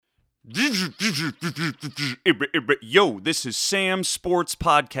Yo, this is Sam's Sports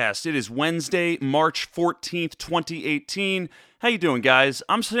Podcast. It is Wednesday, March 14th, 2018. How you doing, guys?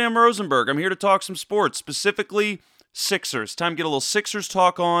 I'm Sam Rosenberg. I'm here to talk some sports, specifically Sixers. Time to get a little Sixers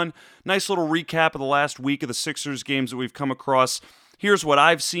talk on. Nice little recap of the last week of the Sixers games that we've come across. Here's what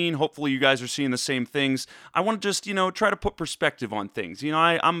I've seen. Hopefully you guys are seeing the same things. I want to just, try to put perspective on things.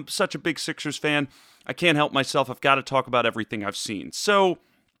 I'm such a big Sixers fan. I can't help myself. I've got to talk about everything I've seen. So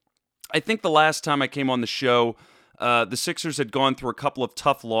I think the last time I came on the show, the Sixers had gone through a couple of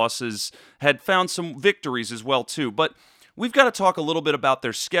tough losses, had found some victories as well too. But we've got to talk a little bit about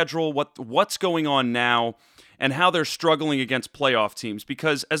their schedule, what's going on now, and how they're struggling against playoff teams.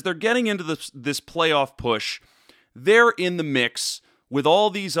 Because as they're getting into this playoff push, they're in the mix with all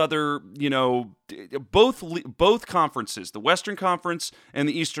these other, both conferences, the Western Conference and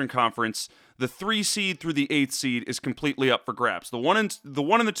the Eastern Conference. The 3 seed through the 8th seed is completely up for grabs. The 1 and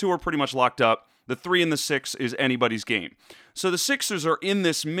the 2 are pretty much locked up. The 3 and the 6 is anybody's game. So the Sixers are in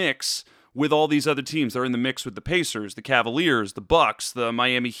this mix with all these other teams. They're in the mix with the Pacers, the Cavaliers, the Bucks, the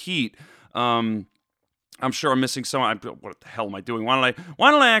Miami Heat. I'm sure I'm missing some. What the hell am I doing? Why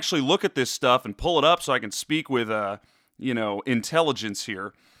don't I actually look at this stuff and pull it up so I can speak with intelligence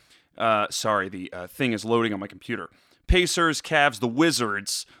here? Sorry, the thing is loading on my computer. Pacers, Cavs, the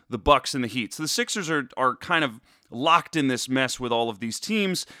Wizards, the Bucks, and the Heat. So the Sixers are kind of locked in this mess with all of these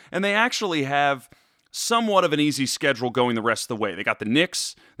teams, and they actually have somewhat of an easy schedule going the rest of the way. They got the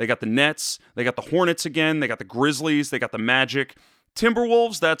Knicks, they got the Nets, they got the Hornets again, they got the Grizzlies, they got the Magic.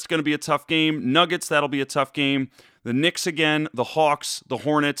 Timberwolves, that's going to be a tough game. Nuggets, that'll be a tough game. The Knicks again, the Hawks, the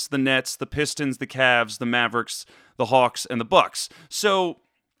Hornets, the Nets, the Pistons, the Cavs, the Mavericks, the Hawks, and the Bucks. So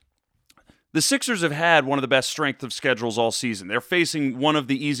the Sixers have had one of the best strength of schedules all season. They're facing one of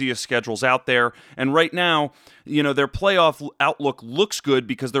the easiest schedules out there, and right now, their playoff outlook looks good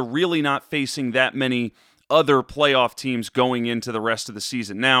because they're really not facing that many other playoff teams going into the rest of the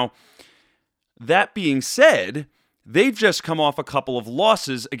season. Now, that being said, they've just come off a couple of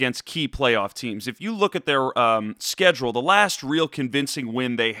losses against key playoff teams. If you look at their schedule, the last real convincing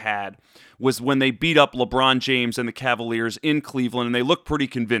win they had was when they beat up LeBron James and the Cavaliers in Cleveland, and they looked pretty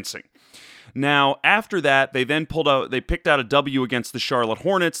convincing. Now, after that, they picked out a W against the Charlotte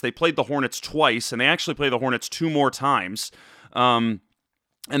Hornets. They played the Hornets twice, and they actually played the Hornets 2 more times. And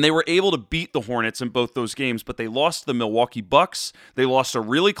they were able to beat the Hornets in both those games, but they lost to the Milwaukee Bucks. They lost a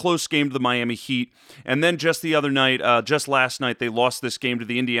really close game to the Miami Heat. And then just last night, they lost this game to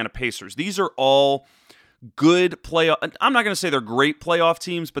the Indiana Pacers. These are all good playoff. I'm not going to say they're great playoff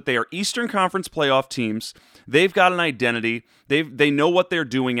teams, but they are Eastern Conference playoff teams. They've got an identity. They know what they're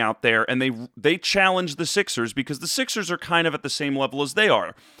doing out there, and they challenge the Sixers because the Sixers are kind of at the same level as they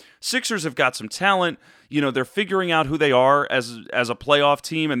are. Sixers have got some talent. They're figuring out who they are as a playoff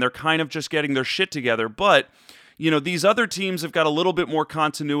team, and they're kind of just getting their shit together. But these other teams have got a little bit more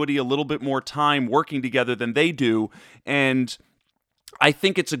continuity, a little bit more time working together than they do, and I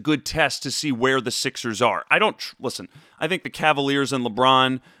think it's a good test to see where the Sixers are. Listen, I think the Cavaliers and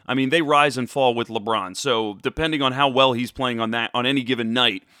LeBron, they rise and fall with LeBron. So depending on how well he's playing on any given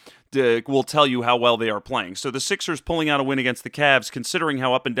night, will tell you how well they are playing. So the Sixers pulling out a win against the Cavs, considering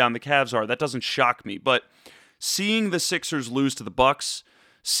how up and down the Cavs are, that doesn't shock me. But seeing the Sixers lose to the Bucks,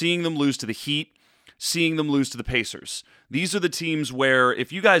 seeing them lose to the Heat, seeing them lose to the Pacers. These are the teams where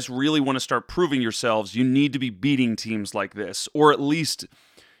if you guys really want to start proving yourselves, you need to be beating teams like this. Or at least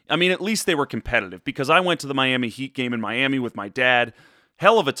they were competitive. Because I went to the Miami Heat game in Miami with my dad.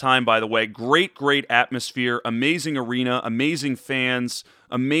 Hell of a time, by the way. Great, great atmosphere. Amazing arena. Amazing fans.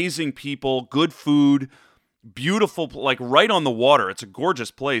 Amazing people. Good food. Beautiful, right on the water. It's a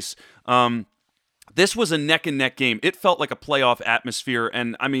gorgeous place. This was a neck-and-neck game. It felt like a playoff atmosphere.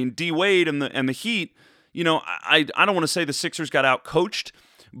 And, D-Wade and the Heat, I don't want to say the Sixers got out-coached,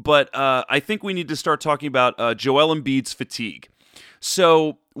 but I think we need to start talking about Joel Embiid's fatigue.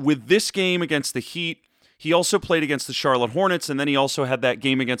 So, with this game against the Heat, he also played against the Charlotte Hornets, and then he also had that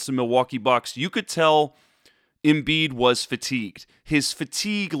game against the Milwaukee Bucks. You could tell Embiid was fatigued. His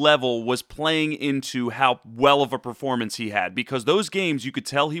fatigue level was playing into how well of a performance he had, because those games, you could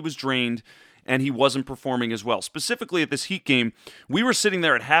tell he was drained, and he wasn't performing as well. Specifically at this Heat game, we were sitting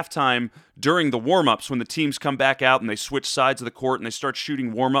there at halftime during the warm-ups when the teams come back out and they switch sides of the court and they start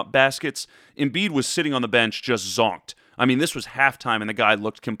shooting warm-up baskets. Embiid was sitting on the bench just zonked. This was halftime and the guy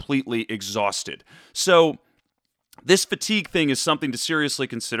looked completely exhausted. So this fatigue thing is something to seriously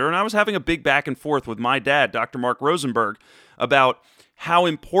consider, and I was having a big back and forth with my dad, Dr. Mark Rosenberg, about how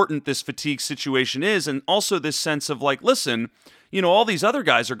important this fatigue situation is, and also this sense of listen, all these other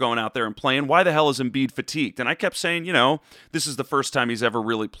guys are going out there and playing. Why the hell is Embiid fatigued? And I kept saying, this is the first time he's ever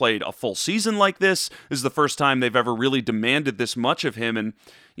really played a full season like this. This is the first time they've ever really demanded this much of him. And,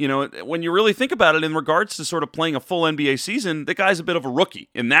 when you really think about it in regards to sort of playing a full NBA season, the guy's a bit of a rookie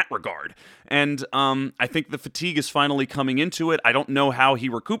in that regard. And I think the fatigue is finally coming into it. I don't know how he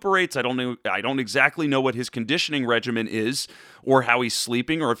recuperates. I don't exactly know what his conditioning regimen is or how he's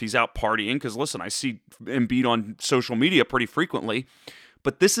sleeping or if he's out partying. Because, listen, I see Embiid on social media pretty frequently.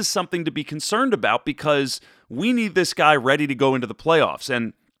 But this is something to be concerned about because we need this guy ready to go into the playoffs.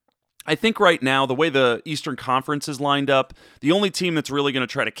 And I think right now, the way the Eastern Conference is lined up, the only team that's really going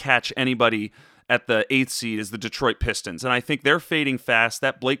to try to catch anybody at the 8th seed is the Detroit Pistons. And I think they're fading fast.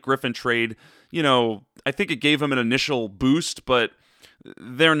 That Blake Griffin trade, I think it gave them an initial boost, but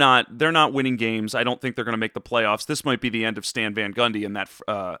they're not winning games. I don't think they're going to make the playoffs. This might be the end of Stan Van Gundy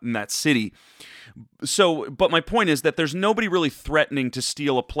in that city. So, but my point is that there's nobody really threatening to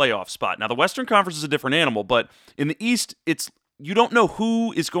steal a playoff spot. Now, the Western Conference is a different animal, but in the East, you don't know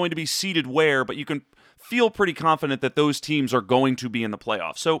who is going to be seated where, but you can feel pretty confident that those teams are going to be in the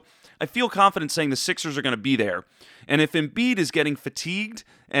playoffs. So I feel confident saying the Sixers are going to be there. And if Embiid is getting fatigued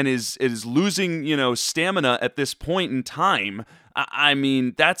and is losing, stamina at this point in time, I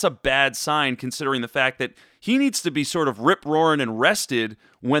mean, that's a bad sign considering the fact that he needs to be sort of rip-roaring and rested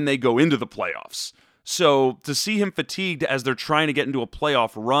when they go into the playoffs. So to see him fatigued as they're trying to get into a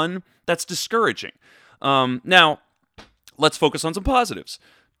playoff run, that's discouraging. Now, let's focus on some positives.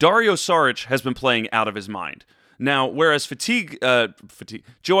 Dario Saric has been playing out of his mind. Now, whereas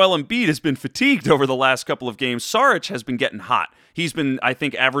Joel Embiid has been fatigued over the last couple of games, Saric has been getting hot. He's been, I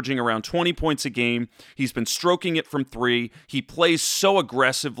think, averaging around 20 points a game. He's been stroking it from three. He plays so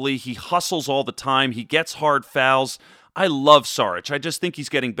aggressively. He hustles all the time. He gets hard fouls. I love Saric. I just think he's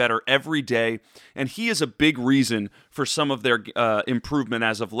getting better every day, and he is a big reason for some of their improvement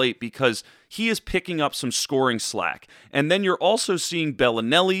as of late because he is picking up some scoring slack. And then you're also seeing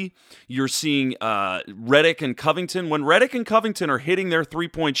Bellinelli, you're seeing Redick and Covington. When Redick and Covington are hitting their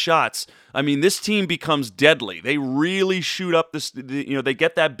three-point shots, I mean, this team becomes deadly. They really shoot up they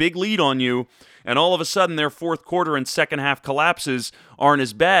get that big lead on you, and all of a sudden their fourth quarter and second half collapses aren't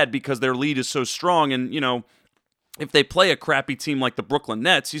as bad because their lead is so strong. And, if they play a crappy team like the Brooklyn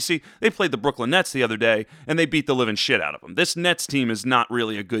Nets, you see, they played the Brooklyn Nets the other day, and they beat the living shit out of them. This Nets team is not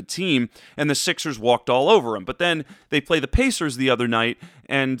really a good team, and the Sixers walked all over them. But then they play the Pacers the other night,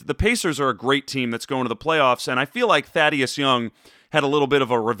 and the Pacers are a great team that's going to the playoffs, and I feel like Thaddeus Young had a little bit of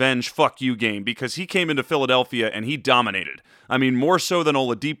a revenge fuck you game because he came into Philadelphia and he dominated. I mean, more so than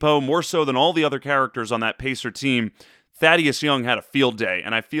Oladipo, more so than all the other characters on that Pacer team. Thaddeus Young had a field day,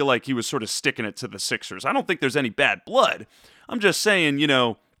 and I feel like he was sort of sticking it to the Sixers. I don't think there's any bad blood. I'm just saying,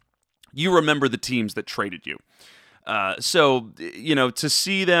 you remember the teams that traded you. So, to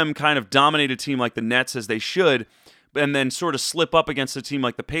see them kind of dominate a team like the Nets as they should, and then sort of slip up against a team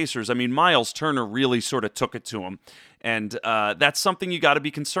like the Pacers, I mean, Miles Turner really sort of took it to him. And that's something you got to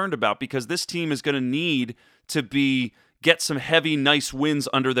be concerned about because this team is going to need to get some heavy, nice wins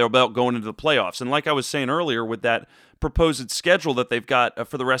under their belt going into the playoffs. And like I was saying earlier with that proposed schedule that they've got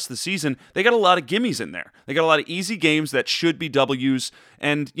for the rest of the season, they got a lot of gimmies in there. They got a lot of easy games that should be W's.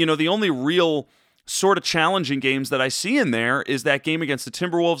 And, the only real sort of challenging games that I see in there is that game against the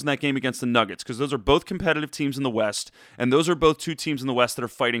Timberwolves and that game against the Nuggets, because those are both competitive teams in the West, and those are both two teams in the West that are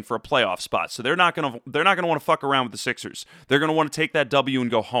fighting for a playoff spot. So they're not going to want to fuck around with the Sixers. They're going to want to take that W and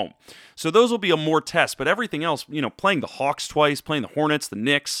go home. So those will be a more test, but everything else, playing the Hawks twice, playing the Hornets, the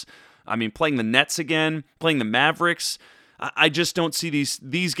Knicks, playing the Nets again, playing the Mavericks, I just don't see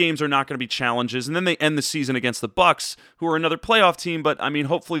these games are not going to be challenges. And then they end the season against the Bucks, who are another playoff team. But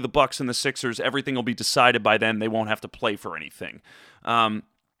hopefully the Bucks and the Sixers, everything will be decided by then. They won't have to play for anything.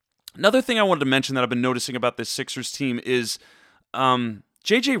 Another thing I wanted to mention that I've been noticing about this Sixers team is JJ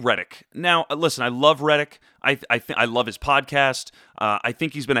Redick. Now, listen, I love Redick. I love his podcast. I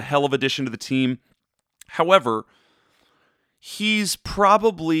think he's been a hell of an addition to the team. However, he's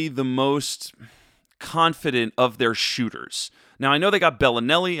probably the most confident of their shooters. Now, I know they got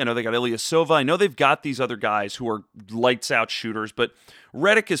Bellinelli. I know they got Ilyasova. I know they've got these other guys who are lights-out shooters, but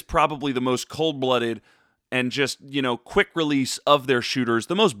Redick is probably the most cold-blooded and just, quick release of their shooters,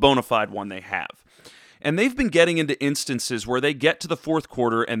 the most bona fide one they have. And they've been getting into instances where they get to the fourth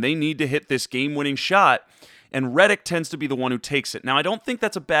quarter and they need to hit this game-winning shot, and Redick tends to be the one who takes it. Now, I don't think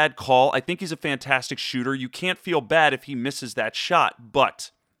that's a bad call. I think he's a fantastic shooter. You can't feel bad if he misses that shot, but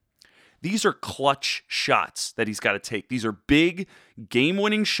these are clutch shots that he's got to take. These are big,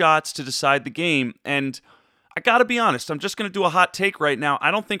 game-winning shots to decide the game, and I got to be honest, I'm just going to do a hot take right now.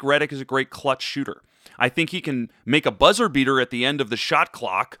 I don't think Redick is a great clutch shooter. I think he can make a buzzer beater at the end of the shot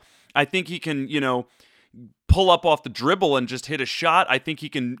clock. I think he can, pull up off the dribble and just hit a shot. I think he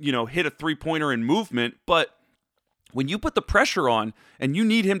can, hit a three-pointer in movement. But when you put the pressure on and you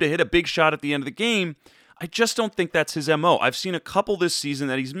need him to hit a big shot at the end of the game, I just don't think that's his MO. I've seen a couple this season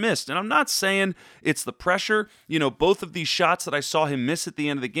that he's missed, and I'm not saying it's the pressure. Both of these shots that I saw him miss at the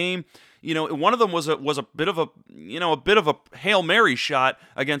end of the game, one of them was a bit of a Hail Mary shot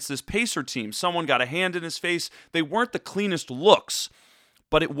against this Pacer team. Someone got a hand in his face. They weren't the cleanest looks,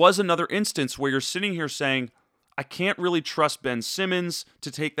 but it was another instance where you're sitting here saying, I can't really trust Ben Simmons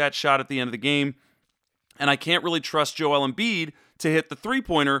to take that shot at the end of the game, and I can't really trust Joel Embiid to hit the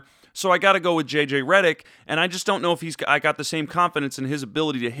three-pointer. So I got to go with JJ Redick, and I just don't know if I got the same confidence in his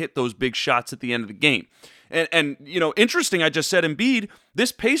ability to hit those big shots at the end of the game. And interesting, I just said Embiid,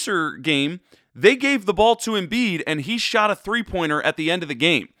 this Pacer game, they gave the ball to Embiid, and he shot a three-pointer at the end of the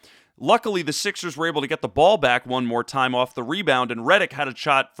game. Luckily, the Sixers were able to get the ball back one more time off the rebound, and Redick had a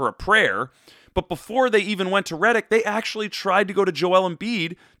shot for a prayer. But before they even went to Redick, they actually tried to go to Joel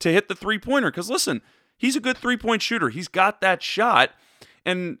Embiid to hit the three-pointer. Because listen, he's a good three-point shooter. He's got that shot.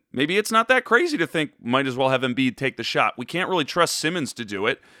 And maybe it's not that crazy to think might as well have Embiid take the shot. We can't really trust Simmons to do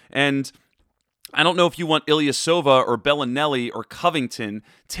it. And I don't know if you want Ilyasova or Bellinelli or Covington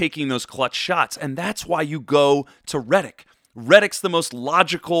taking those clutch shots. And that's why you go to Redick. Redick's the most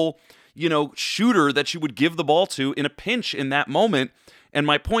logical, shooter that you would give the ball to in a pinch in that moment. And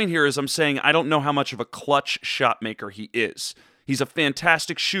my point here is I'm saying I don't know how much of a clutch shot maker he is. He's a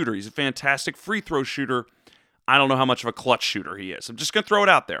fantastic shooter. He's a fantastic free throw shooter. I don't know how much of a clutch shooter he is. I'm just going to throw it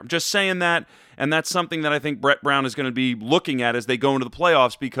out there. I'm just saying that, and that's something that I think Brett Brown is going to be looking at as they go into the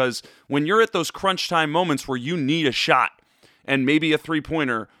playoffs, because when you're at those crunch time moments where you need a shot and maybe a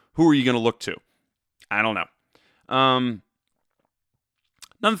three-pointer, who are you going to look to? I don't know.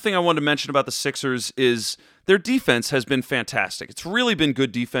 Another thing I wanted to mention about the Sixers is their defense has been fantastic. It's really been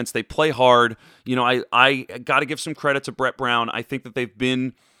good defense. They play hard. I got to give some credit to Brett Brown. I think that they've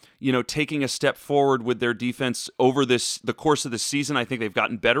been taking a step forward with their defense over the course of the season. I think they've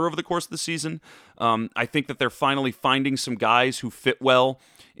gotten better over the course of the season. I think that they're finally finding some guys who fit well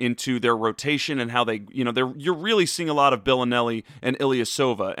into their rotation and how they, you're really seeing a lot of Bellinelli and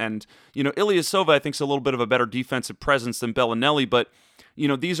Ilyasova. And, Ilyasova, I think, is a little bit of a better defensive presence than Bellinelli, but,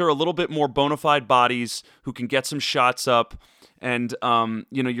 these are a little bit more bona fide bodies who can get some shots up. And,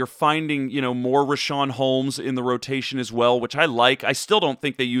 you're finding, more Richaun Holmes in the rotation as well, which I like. I still don't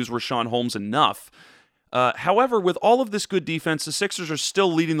think they use Richaun Holmes enough. However, with all of this good defense, the Sixers are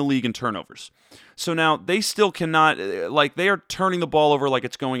still leading the league in turnovers. So now they still cannot, they are turning the ball over like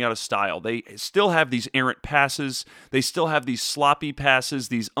it's going out of style. They still have these errant passes. They still have these sloppy passes,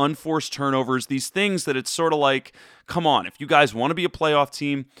 these unforced turnovers, these things that it's sort of like, come on, if you guys want to be a playoff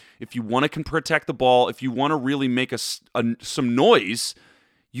team, if you want to protect the ball, if you want to really make some noise,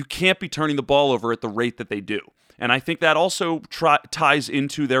 you can't be turning the ball over at the rate that they do. And I think that also ties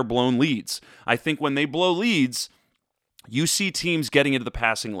into their blown leads. I think when they blow leads, you see teams getting into the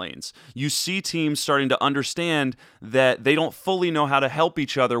passing lanes. You see teams starting to understand that they don't fully know how to help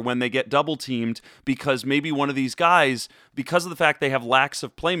each other when they get double teamed, because maybe one of these guys, because of the fact they have lacks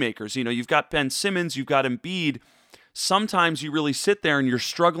of playmakers, you've got Ben Simmons, you've got Embiid. Sometimes you really sit there and you're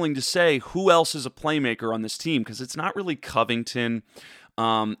struggling to say who else is a playmaker on this team, because it's not really Covington.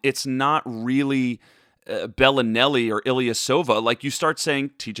 It's not really Bellinelli or Ilyasova. Like, you start saying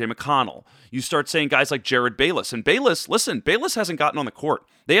TJ McConnell. You start saying guys like Jared Bayless. And Bayless hasn't gotten on the court.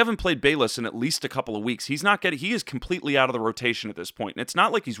 They haven't played Bayless in at least a couple of weeks. He is completely out of the rotation at this point. And it's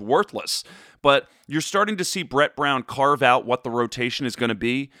not like he's worthless, but you're starting to see Brett Brown carve out what the rotation is going to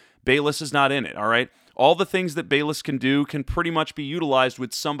be. Bayless is not in it, all right? All the things that Bayless can do can pretty much be utilized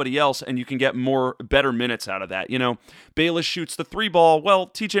with somebody else, and you can get better minutes out of that. Bayless shoots the three ball. Well,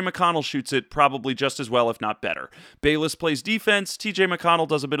 TJ McConnell shoots it probably just as well, if not better. Bayless plays defense. TJ McConnell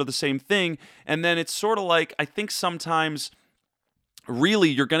does a bit of the same thing. And then it's sort of like, I think sometimes really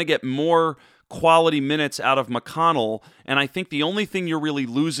you're going to get more quality minutes out of McConnell. And I think the only thing you're really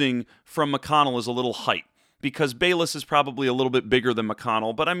losing from McConnell is a little height, because Bayless is probably a little bit bigger than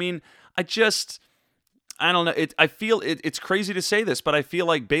McConnell. But I mean, I don't know. I feel it's crazy to say this, but I feel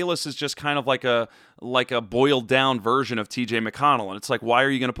like Bayless is just kind of like a boiled down version of TJ McConnell. And it's like, why are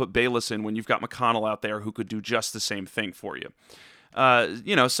you going to put Bayless in when you've got McConnell out there who could do just the same thing for you?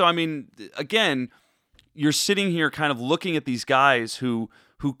 So I mean, again, you're sitting here kind of looking at these guys who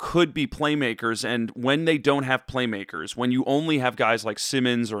could be playmakers, and when they don't have playmakers, when you only have guys like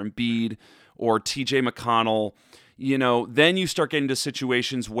Simmons or Embiid or TJ McConnell, then you start getting into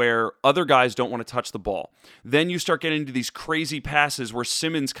situations where other guys don't want to touch the ball. Then you start getting into these crazy passes where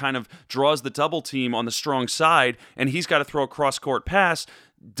Simmons kind of draws the double team on the strong side, and he's got to throw a cross-court pass.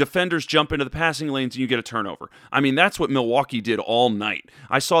 Defenders jump into the passing lanes, and you get a turnover. I mean, that's what Milwaukee did all night.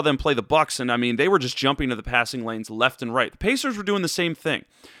 I saw them play the Bucks, and I mean, they were just jumping to the passing lanes left and right. The Pacers were doing the same thing.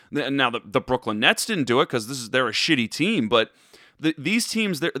 Now, the Brooklyn Nets didn't do it because they're a shitty team, but these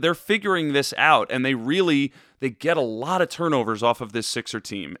teams, they're figuring this out, and they get a lot of turnovers off of this Sixer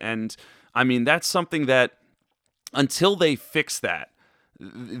team. And, I mean, that's something that until they fix that,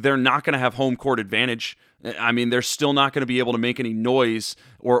 they're not going to have home court advantage. I mean, they're still not going to be able to make any noise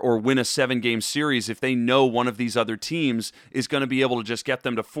or win a 7-game series if they know one of these other teams is going to be able to just get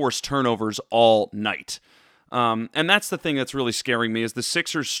them to force turnovers all night. And that's the thing that's really scaring me is the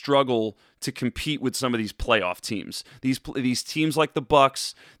Sixers struggle to compete with some of these playoff teams. These teams like the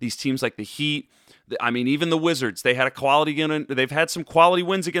Bucks, these teams like the Heat. I mean, even the Wizards, they've had some quality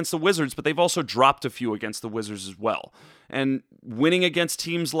wins against the Wizards, but they've also dropped a few against the Wizards as well. And winning against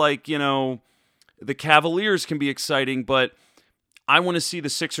teams like, the Cavaliers can be exciting, but I want to see the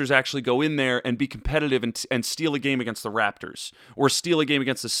Sixers actually go in there and be competitive and steal a game against the Raptors or steal a game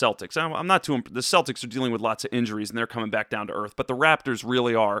against the Celtics. I'm not too. The Celtics are dealing with lots of injuries and they're coming back down to earth, but the Raptors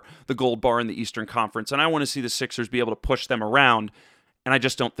really are the gold bar in the Eastern Conference, and I want to see the Sixers be able to push them around, and I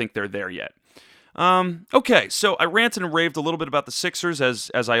just don't think they're there yet. Okay, so I ranted and raved a little bit about the Sixers, as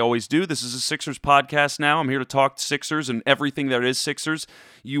I always do. This is a Sixers podcast now. I'm here to talk Sixers and everything that is Sixers.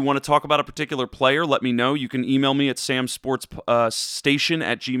 You want to talk about a particular player, let me know. You can email me at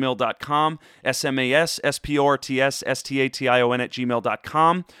samsportsstation@gmail.com,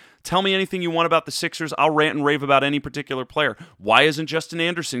 SAMASSPORTSSTATION@gmail.com. Tell me anything you want about the Sixers. I'll rant and rave about any particular player. Why isn't Justin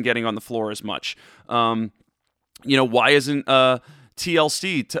Anderson getting on the floor as much? Why isn't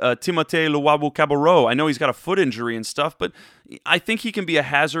TLC, Timothé Luwawu-Cabarrot? I know he's got a foot injury and stuff, but I think he can be a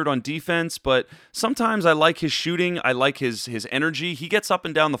hazard on defense, but sometimes I like his shooting. I like his energy. He gets up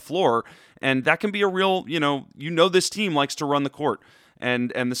and down the floor, and that can be a real, this team likes to run the court,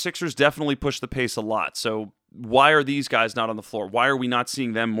 and the Sixers definitely push the pace a lot. So why are these guys not on the floor? Why are we not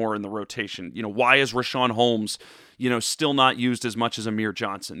seeing them more in the rotation? Why is Richaun Holmes, still not used as much as Amir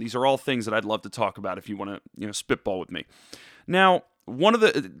Johnson? These are all things that I'd love to talk about if you want to, spitball with me. Now, one of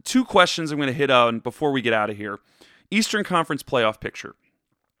the two questions I'm going to hit on before we get out of here, Eastern Conference playoff picture.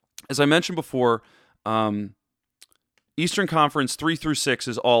 As I mentioned before, Eastern Conference 3 through 6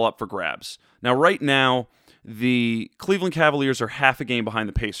 is all up for grabs. Now, right now, the Cleveland Cavaliers are half a game behind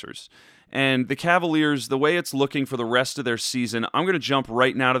the Pacers. And the Cavaliers, the way it's looking for the rest of their season, I'm going to jump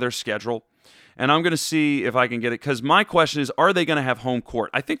right now to their schedule. And I'm going to see if I can get it. Because my question is, are they going to have home court?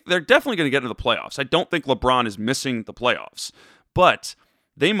 I think they're definitely going to get into the playoffs. I don't think LeBron is missing the playoffs. But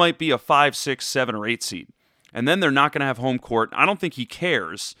they might be a 5, 6, 7, or 8 seed. And then they're not going to have home court. I don't think he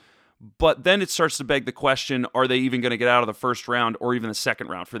cares. But then it starts to beg the question, are they even going to get out of the first round or even the second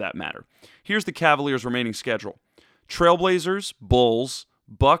round for that matter? Here's the Cavaliers' remaining schedule. Trailblazers, Bulls,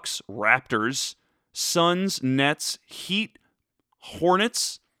 Bucks, Raptors, Suns, Nets, Heat,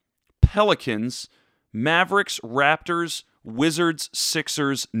 Hornets, Pelicans, Mavericks, Raptors, Wizards,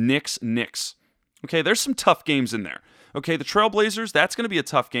 Sixers, Knicks. Okay, there's some tough games in there. Okay, the Trailblazers, that's going to be a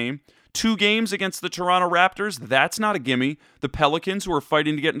tough game. 2 games against the Toronto Raptors, that's not a gimme. The Pelicans, who are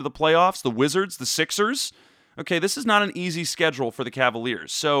fighting to get into the playoffs, the Wizards, the Sixers. Okay, this is not an easy schedule for the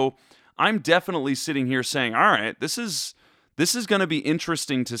Cavaliers. So I'm definitely sitting here saying, all right, this is going to be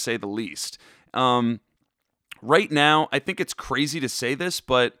interesting to say the least. Right now, I think it's crazy to say this,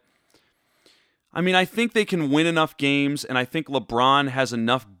 but I think they can win enough games, and I think LeBron has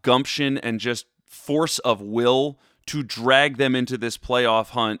enough gumption and just force of will to drag them into this playoff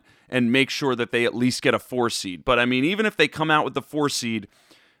hunt and make sure that they at least get a 4 seed. But even if they come out with the 4 seed,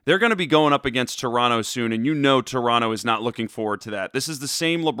 they're going to be going up against Toronto soon, and Toronto is not looking forward to that. This is the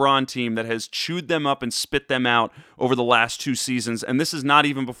same LeBron team that has chewed them up and spit them out over the last 2 seasons, and this is not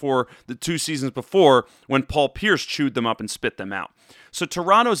even before the 2 seasons before when Paul Pierce chewed them up and spit them out. So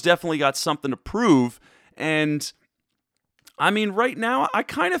Toronto's definitely got something to prove, and right now, I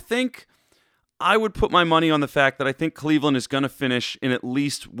kind of think I would put my money on the fact that I think Cleveland is going to finish in at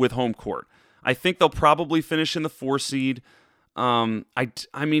least with home court. I think they'll probably finish in the 4 seed. It's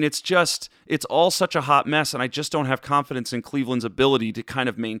all such a hot mess, and I just don't have confidence in Cleveland's ability to kind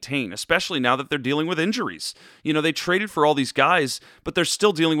of maintain, especially now that they're dealing with injuries. They traded for all these guys, but they're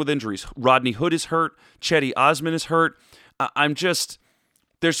still dealing with injuries. Rodney Hood is hurt. Cedi Osman is hurt.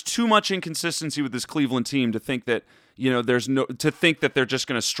 There's too much inconsistency with this Cleveland team to think that they're just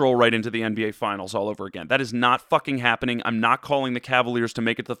going to stroll right into the NBA Finals all over again. That is not fucking happening. I'm not calling the Cavaliers to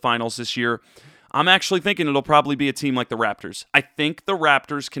make it to the finals this year. I'm actually thinking it'll probably be a team like the Raptors. I think the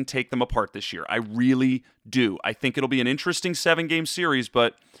Raptors can take them apart this year. I really do. I think it'll be an interesting 7-game series,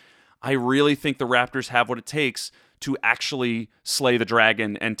 but I really think the Raptors have what it takes to actually slay the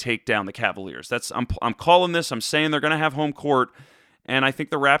dragon and take down the Cavaliers. I'm calling this. I'm saying they're going to have home court, and I think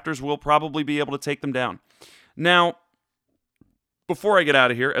the Raptors will probably be able to take them down. Now, before I get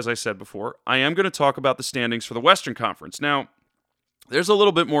out of here, as I said before, I am going to talk about the standings for the Western Conference. Now, there's a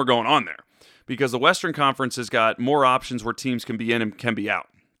little bit more going on there because the Western Conference has got more options where teams can be in and can be out.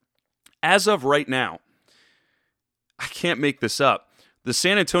 As of right now, I can't make this up. The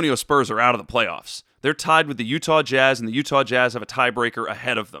San Antonio Spurs are out of the playoffs. They're tied with the Utah Jazz, and the Utah Jazz have a tiebreaker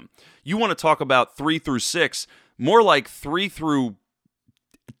ahead of them. You want to talk about 3 through 6, more like 3 through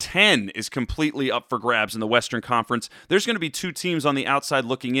 10 is completely up for grabs in the Western Conference. There's going to be 2 teams on the outside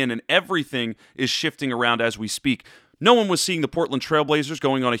looking in, and everything is shifting around as we speak. No one was seeing the Portland Trailblazers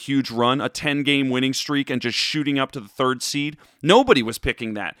going on a huge run, a 10-game winning streak, and just shooting up to the 3rd seed. Nobody was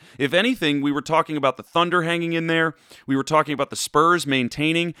picking that. If anything, we were talking about the Thunder hanging in there. We were talking about the Spurs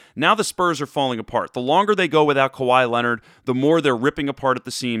maintaining. Now the Spurs are falling apart. The longer they go without Kawhi Leonard, the more they're ripping apart at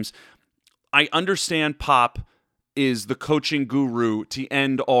the seams. I understand Pop is the coaching guru to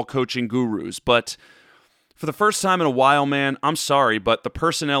end all coaching gurus, but for the first time in a while, man, I'm sorry, but the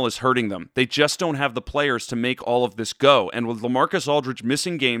personnel is hurting them. They just don't have the players to make all of this go. And with LaMarcus Aldridge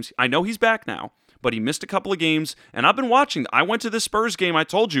missing games, I know he's back now, but he missed a couple of games, and I've been watching. I went to this Spurs game, I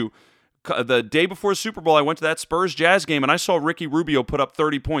told you, the day before the Super Bowl, I went to that Spurs-Jazz game, and I saw Ricky Rubio put up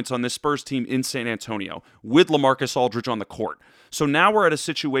 30 points on this Spurs team in San Antonio with LaMarcus Aldridge on the court. So now we're at a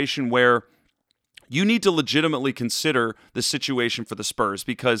situation where you need to legitimately consider the situation for the Spurs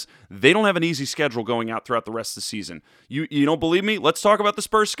because they don't have an easy schedule going out throughout the rest of the season. You don't believe me? Let's talk about the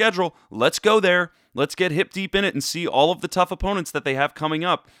Spurs schedule. Let's go there. Let's get hip deep in it and see all of the tough opponents that they have coming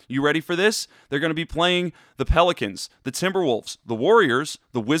up. You ready for this? They're going to be playing the Pelicans, the Timberwolves, the Warriors,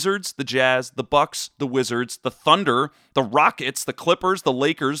 the Wizards, the Jazz, the Bucks, the Wizards, the Thunder, the Rockets, the Clippers, the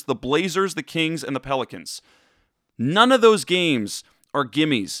Lakers, the Blazers, the Kings, and the Pelicans. None of those games are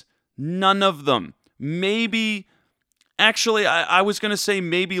gimmies. None of them. Maybe, actually, I was going to say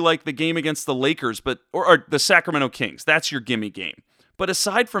maybe like the game against the Lakers, or the Sacramento Kings. That's your gimme game. But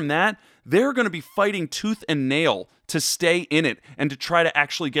aside from that, they're going to be fighting tooth and nail to stay in it and to try to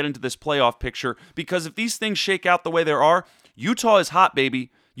actually get into this playoff picture. Because if these things shake out the way they are, Utah is hot,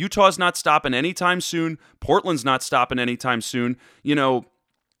 baby. Utah's not stopping anytime soon. Portland's not stopping anytime soon. You know,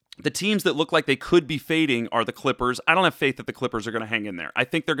 the teams that look like they could be fading are the Clippers. I don't have faith that the Clippers are going to hang in there. I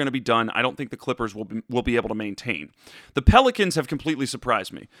think they're going to be done. I don't think the Clippers will be able to maintain. The Pelicans have completely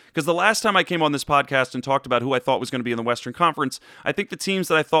surprised me because the last time I came on this podcast and talked about who I thought was going to be in the Western Conference, I think the teams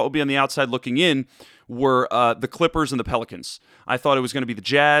that I thought would be on the outside looking in were the Clippers and the Pelicans. I thought it was going to be the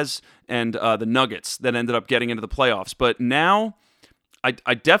Jazz and the Nuggets that ended up getting into the playoffs. But now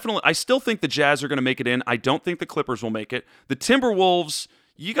I still think the Jazz are going to make it in. I don't think the Clippers will make it. The Timberwolves,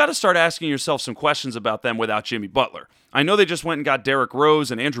 you got to start asking yourself some questions about them without Jimmy Butler. I know they just went and got Derrick Rose,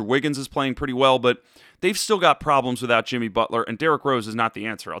 and Andrew Wiggins is playing pretty well, but they've still got problems without Jimmy Butler, and Derrick Rose is not the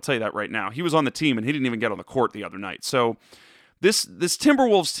answer. I'll tell you that right now. He was on the team, and he didn't even get on the court the other night. So this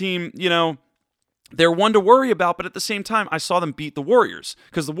Timberwolves team, you know, they're one to worry about, but at the same time, I saw them beat the Warriors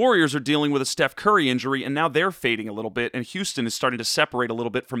because the Warriors are dealing with a Steph Curry injury, and now they're fading a little bit, and Houston is starting to separate a little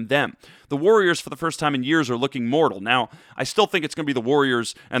bit from them. The Warriors, for the first time in years, are looking mortal. Now, I still think it's going to be the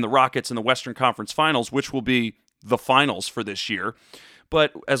Warriors and the Rockets in the Western Conference Finals, which will be the finals for this year.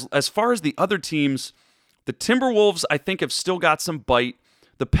 But as far as the other teams, the Timberwolves, I think, have still got some bite.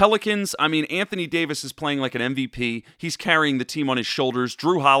 The Pelicans, I mean, Anthony Davis is playing like an MVP. He's carrying the team on his shoulders.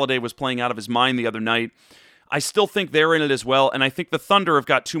 Drew Holiday was playing out of his mind the other night. I still think they're in it as well, and I think the Thunder have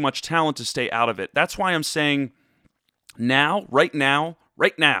got too much talent to stay out of it. That's why I'm saying right now,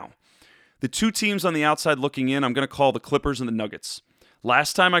 the 2 teams on the outside looking in, I'm going to call the Clippers and the Nuggets.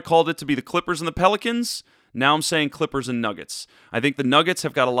 Last time I called it to be the Clippers and the Pelicans. Now I'm saying Clippers and Nuggets. I think the Nuggets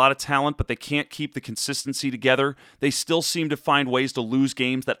have got a lot of talent, but they can't keep the consistency together. They still seem to find ways to lose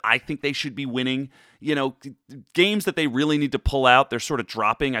games that I think they should be winning. You know, games that they really need to pull out, they're sort of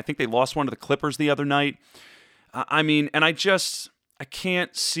dropping. I think they lost one to the Clippers the other night. I mean, and I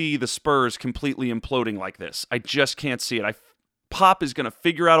can't see the Spurs completely imploding like this. I just can't see it. Pop is going to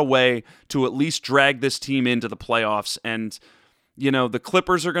figure out a way to at least drag this team into the playoffs. And, you know, the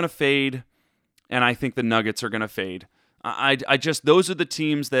Clippers are going to fade. And I think the Nuggets are going to fade. I just, those are the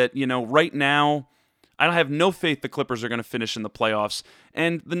teams that, you know, right now, I have no faith the Clippers are going to finish in the playoffs.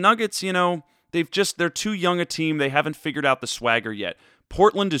 And the Nuggets, you know, they're too young a team. They haven't figured out the swagger yet.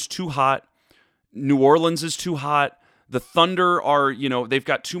 Portland is too hot. New Orleans is too hot. The Thunder are, they've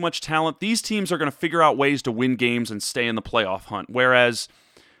got too much talent. These teams are going to figure out ways to win games and stay in the playoff hunt. Whereas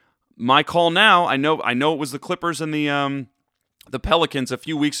my call now, I know it was the Clippers and the Pelicans a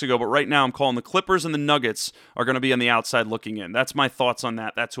few weeks ago, but right now I'm calling the Clippers and the Nuggets are going to be on the outside looking in. That's my thoughts on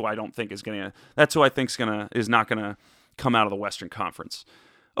that. That's who I don't think is going to. That's who I think is not going to come out of the Western Conference.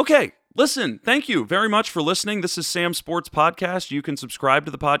 Okay, listen, thank you very much for listening. This is Sam Sports Podcast. You can subscribe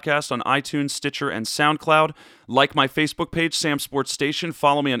to the podcast on iTunes, Stitcher, and SoundCloud. Like my Facebook page, Sam Sports Station.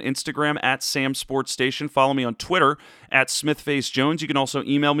 Follow me on Instagram at Sam Sports Station. Follow me on Twitter at SmithFaceJones. You can also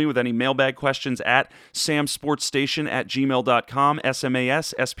email me with any mailbag questions at samsportstation@gmail.com,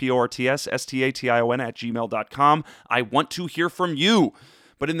 SMASSPORTSSTATION@gmail.com. I want to hear from you.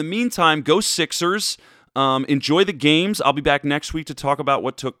 But in the meantime, go Sixers. Enjoy the games. I'll be back next week to talk about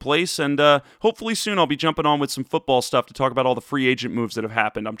what took place, and hopefully soon I'll be jumping on with some football stuff to talk about all the free agent moves that have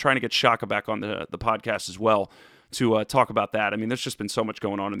happened. I'm trying to get Shaka back on the podcast as well to talk about that. I mean, there's just been so much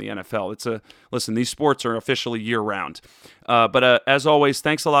going on in the NFL. Listen, these sports are officially year-round. But as always,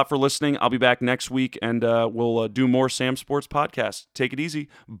 thanks a lot for listening. I'll be back next week, and we'll do more Sam Sports Podcast. Take it easy.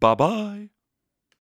 Bye-bye.